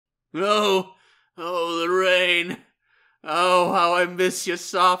Oh, Lorraine. Oh, how I miss your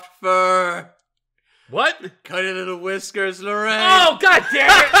soft fur. What? Cut your little whiskers, Lorraine. Oh, god damn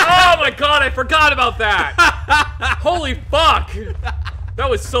it! Oh my god, I forgot about that! Holy fuck! That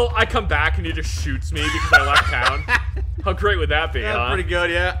was so... I come back and he just shoots me because I left town. How great would that be, huh? Pretty good,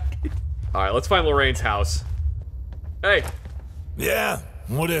 yeah. Alright, let's find Lorraine's house. Hey. Yeah?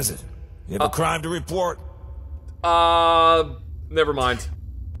 What is it? You have a crime to report? Never mind.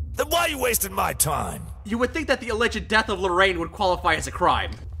 Then why are you wasting my time? You would think that the alleged death of Lorraine would qualify as a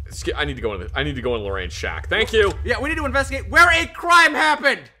crime. I need to go in Lorraine's shack. Thank you. Yeah, we need to investigate where a crime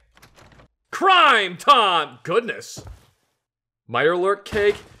happened! Crime time! Goodness. Meyer alert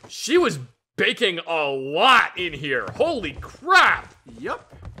cake? She was baking a lot in here. Holy crap!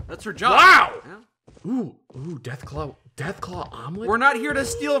 Yep, that's her job. Wow! Yeah. Ooh, Deathclaw omelet? We're not here to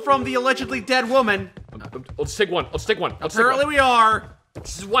steal from the allegedly dead woman. Let's take one. Apparently we are.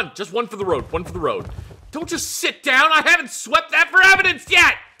 Just one for the road. Don't just sit down. I haven't swept that for evidence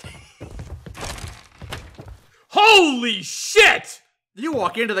yet. Holy shit! You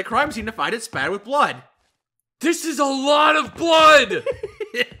walk into the crime scene to find it spattered with blood. This is a lot of blood.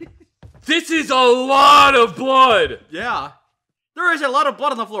 This is a lot of blood. Yeah. There is a lot of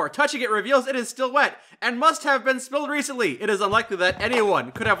blood on the floor. Touching it reveals it is still wet and must have been spilled recently. It is unlikely that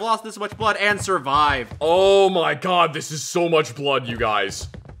anyone could have lost this much blood and survived. Oh my god, this is so much blood, you guys.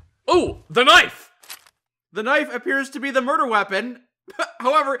 Oh, the knife! The knife appears to be the murder weapon.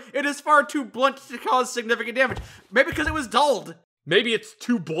 However, it is far too blunt to cause significant damage. Maybe because it was dulled. Maybe it's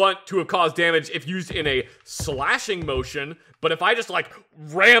too blunt to have caused damage if used in a slashing motion, but if I just, like,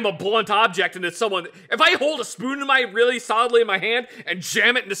 ram a blunt object into someone... If I hold a spoon really solidly in my hand and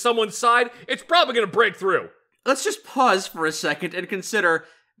jam it into someone's side, it's probably gonna break through. Let's just pause for a second and consider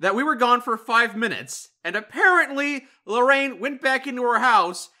that we were gone for 5 minutes, and apparently Lorraine went back into her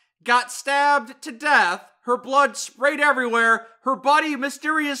house, got stabbed to death, her blood sprayed everywhere, her body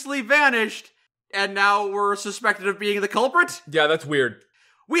mysteriously vanished, and now we're suspected of being the culprit? Yeah, that's weird.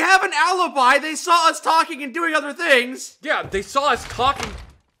 We have an alibi! They saw us talking and doing other things! Yeah, they saw us talking.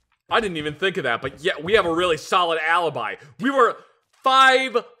 I didn't even think of that, but yeah, we have a really solid alibi. We were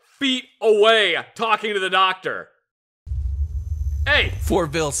 5 feet away talking to the doctor. Hey!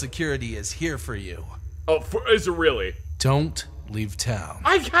 Fortville Security is here for you. Oh, is it really? Don't leave town.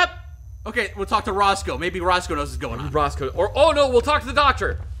 I kept... Okay, we'll talk to Roscoe. Maybe Roscoe knows what's going on. Roscoe, or, oh no, we'll talk to the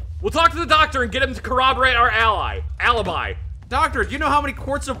doctor. We'll talk to the doctor and get him to corroborate our alibi. Doctor, do you know how many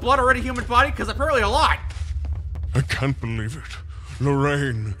quarts of blood are in a human body? Because apparently a lot. I can't believe it.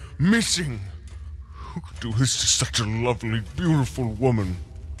 Lorraine, missing. Who could do this to such a lovely, beautiful woman?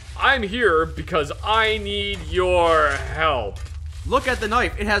 I'm here because I need your help. Look at the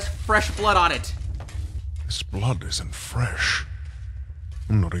knife. It has fresh blood on it. This blood isn't fresh.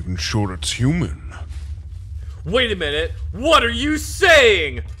 I'm not even sure it's human. Wait a minute. What are you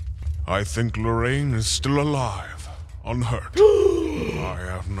saying? I think Lorraine is still alive, unhurt. I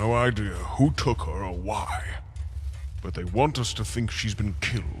have no idea who took her or why. But they want us to think she's been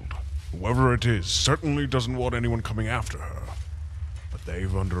killed. Whoever it is certainly doesn't want anyone coming after her. But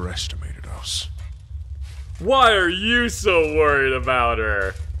they've underestimated us. Why are you so worried about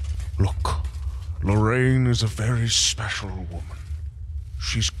her? Look, Lorraine is a very special woman.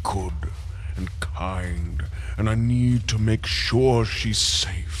 She's good and kind, and I need to make sure she's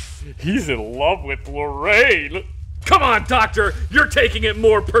safe. He's in love with Lorraine. Come on, Doctor. You're taking it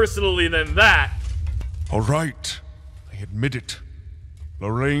more personally than that. All right. I admit it.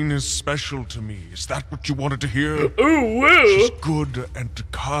 Lorraine is special to me. Is that what you wanted to hear? Ooh, woo. She's good and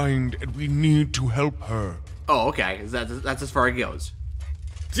kind, and we need to help her. Oh, okay. That's as far as it goes.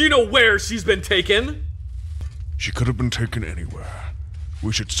 Do you know where she's been taken? She could have been taken anywhere.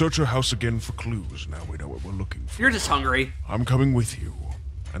 We should search her house again for clues. Now we know what we're looking for. You're just hungry. I'm coming with you.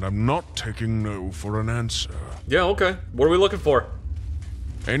 And I'm not taking no for an answer. Yeah, okay. What are we looking for?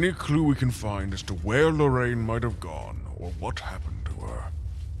 Any clue we can find as to where Lorraine might have gone, or what happened to her.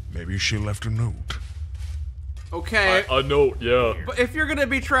 Maybe she left a note. Okay. A note, yeah. But if you're gonna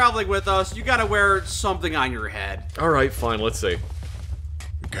be traveling with us, you gotta wear something on your head. Alright, fine, let's see.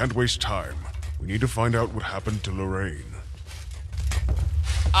 We can't waste time. We need to find out what happened to Lorraine.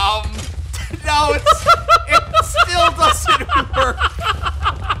 No, it still doesn't work.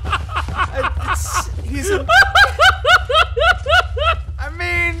 I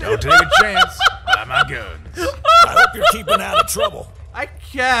mean... Don't take a chance. Buy my guns. I hope you're keeping out of trouble. I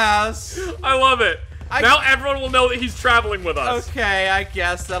guess. I love it. Now everyone will know that he's traveling with us. Okay, I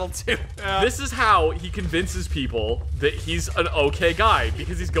guess that'll do. This is how he convinces people that he's an okay guy,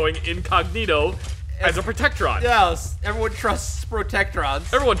 because he's going incognito as a Protectron. Yes, everyone trusts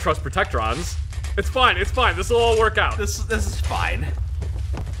Protectrons. Everyone trusts Protectrons. It's fine, it's fine. This will all work out. This is fine.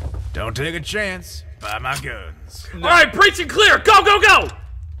 Don't take a chance. Buy my guns. No. All right, breach and clear. Go, go, go.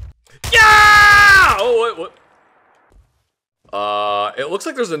 Yeah! Oh, what? It looks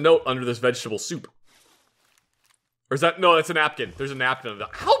like there's a note under this vegetable soup. Or is that, no, that's a napkin. There's a napkin.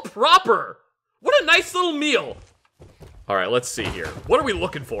 How proper. What a nice little meal. All right, let's see here. What are we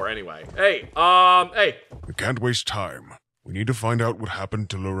looking for anyway? Hey, hey. We can't waste time. We need to find out what happened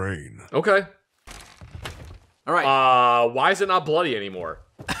to Lorraine. Okay. All right. Why is it not bloody anymore?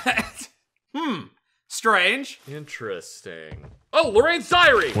 Strange. Interesting. Oh, Lorraine's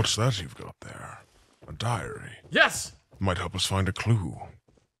diary! What's that you've got there? A diary? Yes! Might help us find a clue.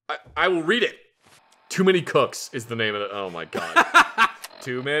 I will read it. Too Many Cooks is the name of it. Oh my god.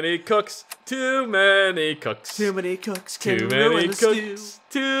 Too many cooks, too many cooks. Too many cooks, Too many cooks,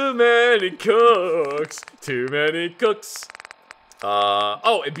 too many cooks, too many cooks.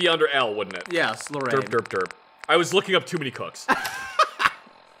 Oh, it'd be under L, wouldn't it? Yes, Lorraine. Derp, derp, derp. I was looking up Too Many Cooks.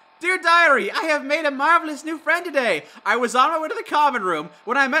 Dear Diary, I have made a marvelous new friend today. I was on my way to the common room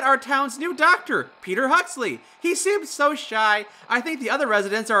when I met our town's new doctor, Peter Huxley. He seems so shy. I think the other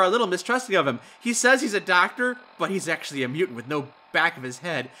residents are a little mistrusting of him. He says he's a doctor, but he's actually a mutant with no back of his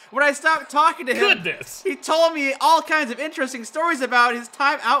head. When I stopped talking to him, he told me all kinds of interesting stories about his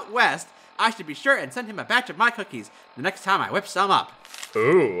time out west. I should be sure and send him a batch of my cookies the next time I whip some up.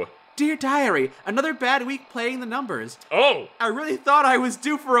 Ooh. Dear Diary, another bad week playing the numbers. Oh! I really thought I was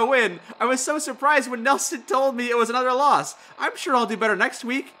due for a win. I was so surprised when Nelson told me it was another loss. I'm sure I'll do better next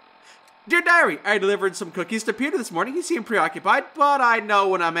week. Dear Diary, I delivered some cookies to Peter this morning. He seemed preoccupied, but I know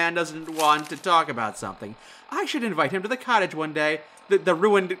when a man doesn't want to talk about something. I should invite him to the cottage one day. The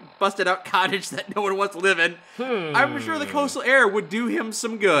ruined, busted-out cottage that no one wants to live in. I'm sure the coastal air would do him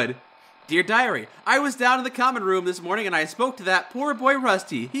some good. Dear Diary, I was down in the common room this morning and I spoke to that poor boy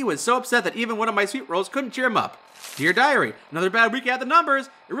Rusty. He was so upset that even one of my sweet rolls couldn't cheer him up. Dear Diary, another bad week at the numbers.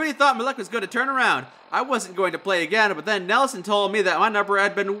 I really thought my luck was going to turn around. I wasn't going to play again, but then Nelson told me that my number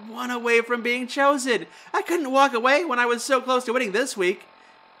had been one away from being chosen. I couldn't walk away when I was so close to winning this week.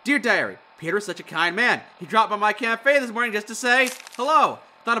 Dear Diary, Peter is such a kind man. He dropped by my cafe this morning just to say hello.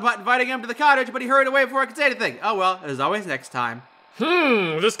 Thought about inviting him to the cottage, but he hurried away before I could say anything. Oh well, as always, next time.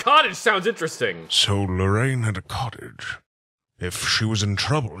 This cottage sounds interesting. So Lorraine had a cottage. If she was in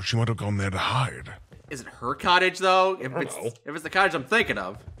trouble, she might have gone there to hide. Is it her cottage, though? If it's the cottage I'm thinking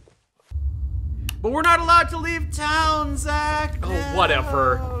of. But we're not allowed to leave town, Zach. Oh,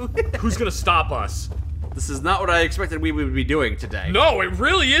 whatever. Who's gonna stop us? This is not what I expected we would be doing today. No, it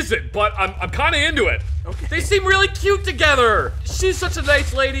really isn't, but I'm kind of into it. Okay. They seem really cute together. She's such a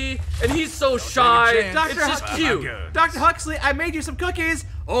nice lady, and he's so shy. It's just cute. Dr. Huxley, I made you some cookies.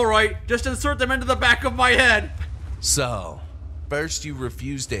 All right, just insert them into the back of my head. So, first you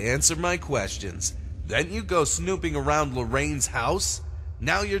refuse to answer my questions, then you go snooping around Lorraine's house,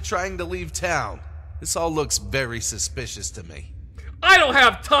 now you're trying to leave town. This all looks very suspicious to me. I don't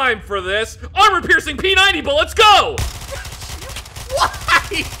have time for this. Armor-piercing P90 bullets, go!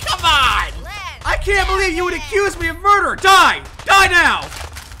 Why? Come on! I can't believe you would accuse me of murder. Die! Die now!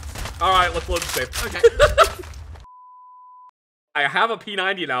 All right, let's load the safe. Okay. I have a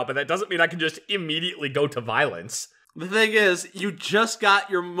P90 now, but that doesn't mean I can just immediately go to violence. The thing is, you just got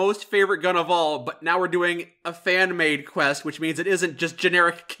your most favorite gun of all, but now we're doing a fan-made quest, which means it isn't just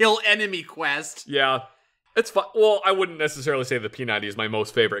generic kill enemy quest. Yeah. It's fun. Well, I wouldn't necessarily say the P90 is my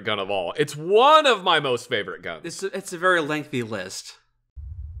most favorite gun of all. It's one of my most favorite guns. It's a very lengthy list.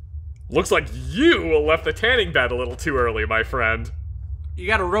 Looks like you left the tanning bed a little too early, my friend. You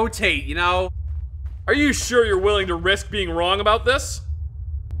gotta rotate, you know? Are you sure you're willing to risk being wrong about this?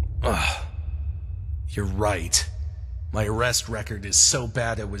 You're right. My arrest record is so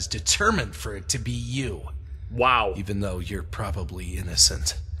bad I was determined for it to be you. Wow. Even though you're probably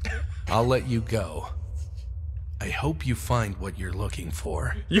innocent. I'll let you go. I hope you find what you're looking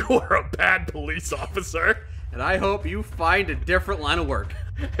for. You are a bad police officer. And I hope you find a different line of work.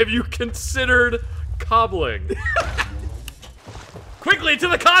 Have you considered cobbling? Quickly to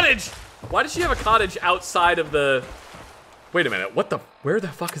the cottage! Why does she have a cottage outside of the... Wait a minute, where the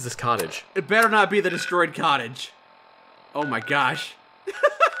fuck is this cottage? It better not be the destroyed cottage. Oh my gosh.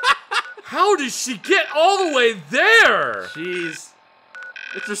 How does she get all the way there? Jeez.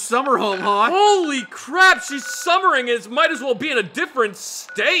 It's a summer home, huh? Holy crap, she's summering and might as well be in a different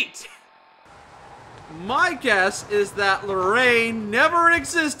state. My guess is that Lorraine never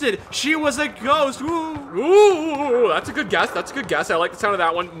existed. She was a ghost. Ooh, that's a good guess. That's a good guess. I like the sound of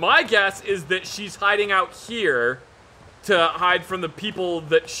that one. My guess is that she's hiding out here to hide from the people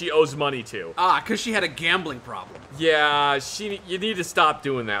that she owes money to. Ah, because she had a gambling problem. Yeah, you need to stop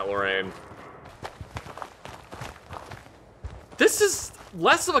doing that, Lorraine. This is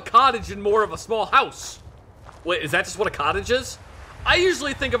less of a cottage and more of a small house. Wait, is that just what a cottage is? I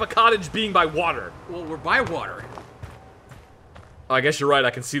usually think of a cottage being by water. Well, we're by water. I guess you're right,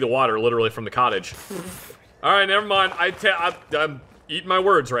 I can see the water literally from the cottage. Alright, never mind. I'm eating my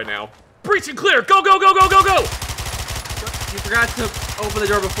words right now. Breach and clear! Go, go, go, go, go, go! You forgot to open the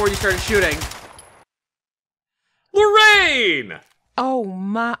door before you started shooting. Lorraine! Oh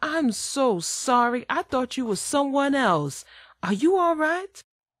my, I'm so sorry. I thought you was someone else. Are you alright?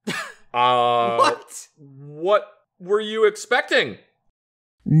 What? What were you expecting?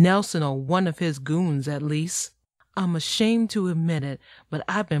 Nelson or one of his goons, at least. I'm ashamed to admit it, but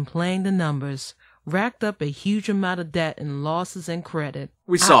I've been playing the numbers. Racked up a huge amount of debt in losses and credit.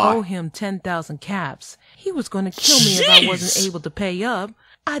 We saw. I owe him 10,000 caps. He was going to kill me if I wasn't able to pay up.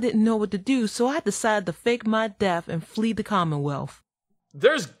 I didn't know what to do, so I decided to fake my death and flee the Commonwealth.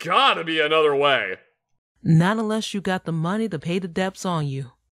 There's gotta be another way. Not unless you got the money to pay the debts on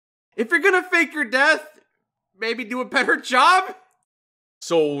you. If you're gonna fake your death, maybe do a better job?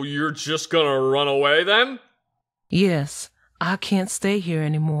 So you're just gonna run away then? Yes, I can't stay here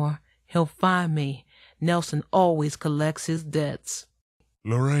anymore. He'll find me. Nelson always collects his debts.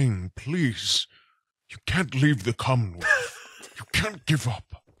 Lorraine, please. You can't leave the Commonwealth. You can't give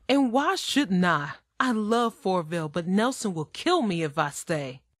up. And why shouldn't I? I love Fortville, but Nelson will kill me if I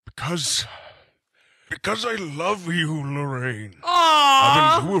stay. Because I love you, Lorraine. Aww!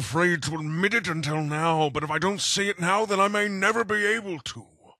 I've been too afraid to admit it until now, but if I don't say it now, then I may never be able to.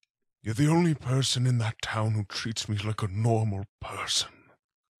 You're the only person in that town who treats me like a normal person.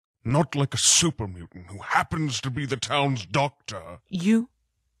 Not like a super mutant who happens to be the town's doctor. You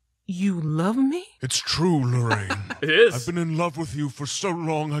love me? It's true, Lorraine. It is. I've been in love with you for so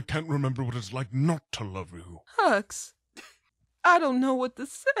long I can't remember what it's like not to love you. Hux, I don't know what to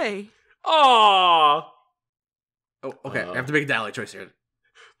say. Aww! Oh, okay. I have to make a dialogue choice here.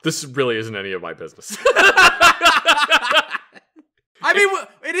 This really isn't any of my business. I mean,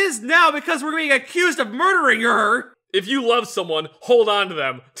 it is now because we're being accused of murdering her. If you love someone, hold on to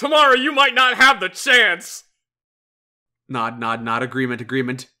them. Tomorrow you might not have the chance. Nod, nod, nod.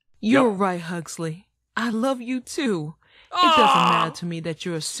 Agreement. You're right, Huxley. I love you too. It doesn't matter to me that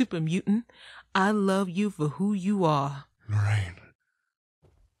you're a super mutant. I love you for who you are. Lorraine,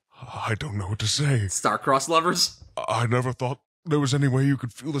 I don't know what to say. Star-crossed lovers. I never thought there was any way you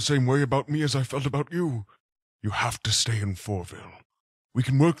could feel the same way about me as I felt about you. You have to stay in Fortville. We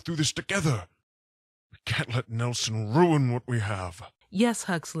can work through this together. We can't let Nelson ruin what we have. Yes,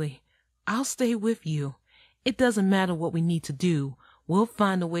 Huxley. I'll stay with you. It doesn't matter what we need to do. We'll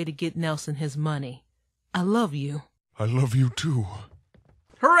find a way to get Nelson his money. I love you. I love you too.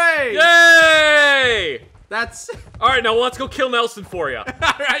 Hooray! Yay! That's Alright, now let's go kill Nelson for you.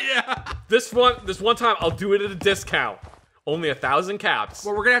 alright, yeah. This one time, I'll do it at a discount. Only 1,000 caps.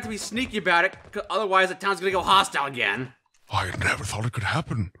 Well, we're gonna have to be sneaky about it, otherwise the town's gonna go hostile again. I never thought it could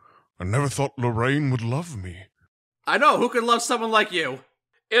happen. I never thought Lorraine would love me. I know, who could love someone like you?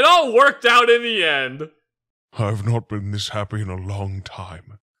 It all worked out in the end. I've not been this happy in a long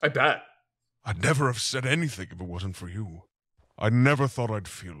time. I bet. I'd never have said anything if it wasn't for you. I never thought I'd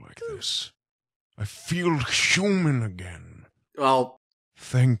feel like this. I feel human again. Well,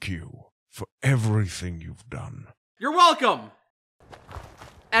 Thank you for everything you've done. you're welcome.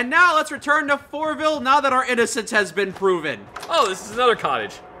 And now let's return to Fortville now that our innocence has been proven. Oh, this is another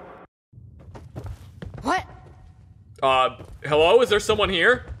cottage. What? Hello? Is there someone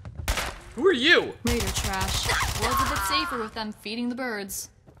here? Who are you? Raider trash. World's a bit safer with them feeding the birds.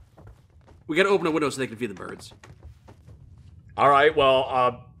 We gotta open a window so they can feed the birds. Alright, well,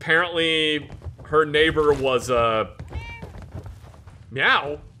 apparently her neighbor was,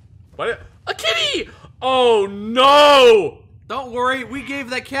 meow? What? A kitty! Oh, no! Don't worry, we gave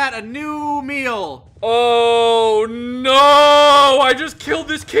that cat a new meal. Oh, no! I just killed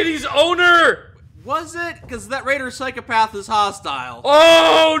this kitty's owner! Was it? Because that raider psychopath is hostile.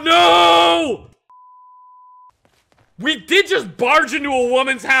 Oh, no! We did just barge into a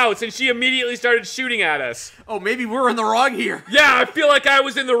woman's house and she immediately started shooting at us. Oh, maybe we're in the wrong here. Yeah, I feel like I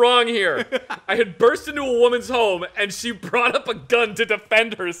was in the wrong here. I had burst into a woman's home and she brought up a gun to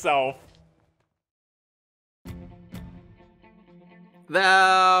defend herself.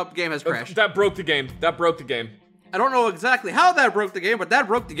 The game has crashed. That broke the game. That broke the game. I don't know exactly how that broke the game, but that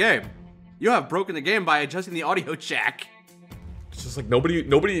broke the game. You have broken the game by adjusting the audio jack. It's just like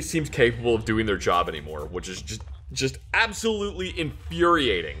nobody seems capable of doing their job anymore, which is just Just absolutely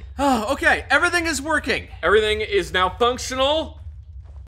infuriating. Okay, everything is working. Everything is now functional.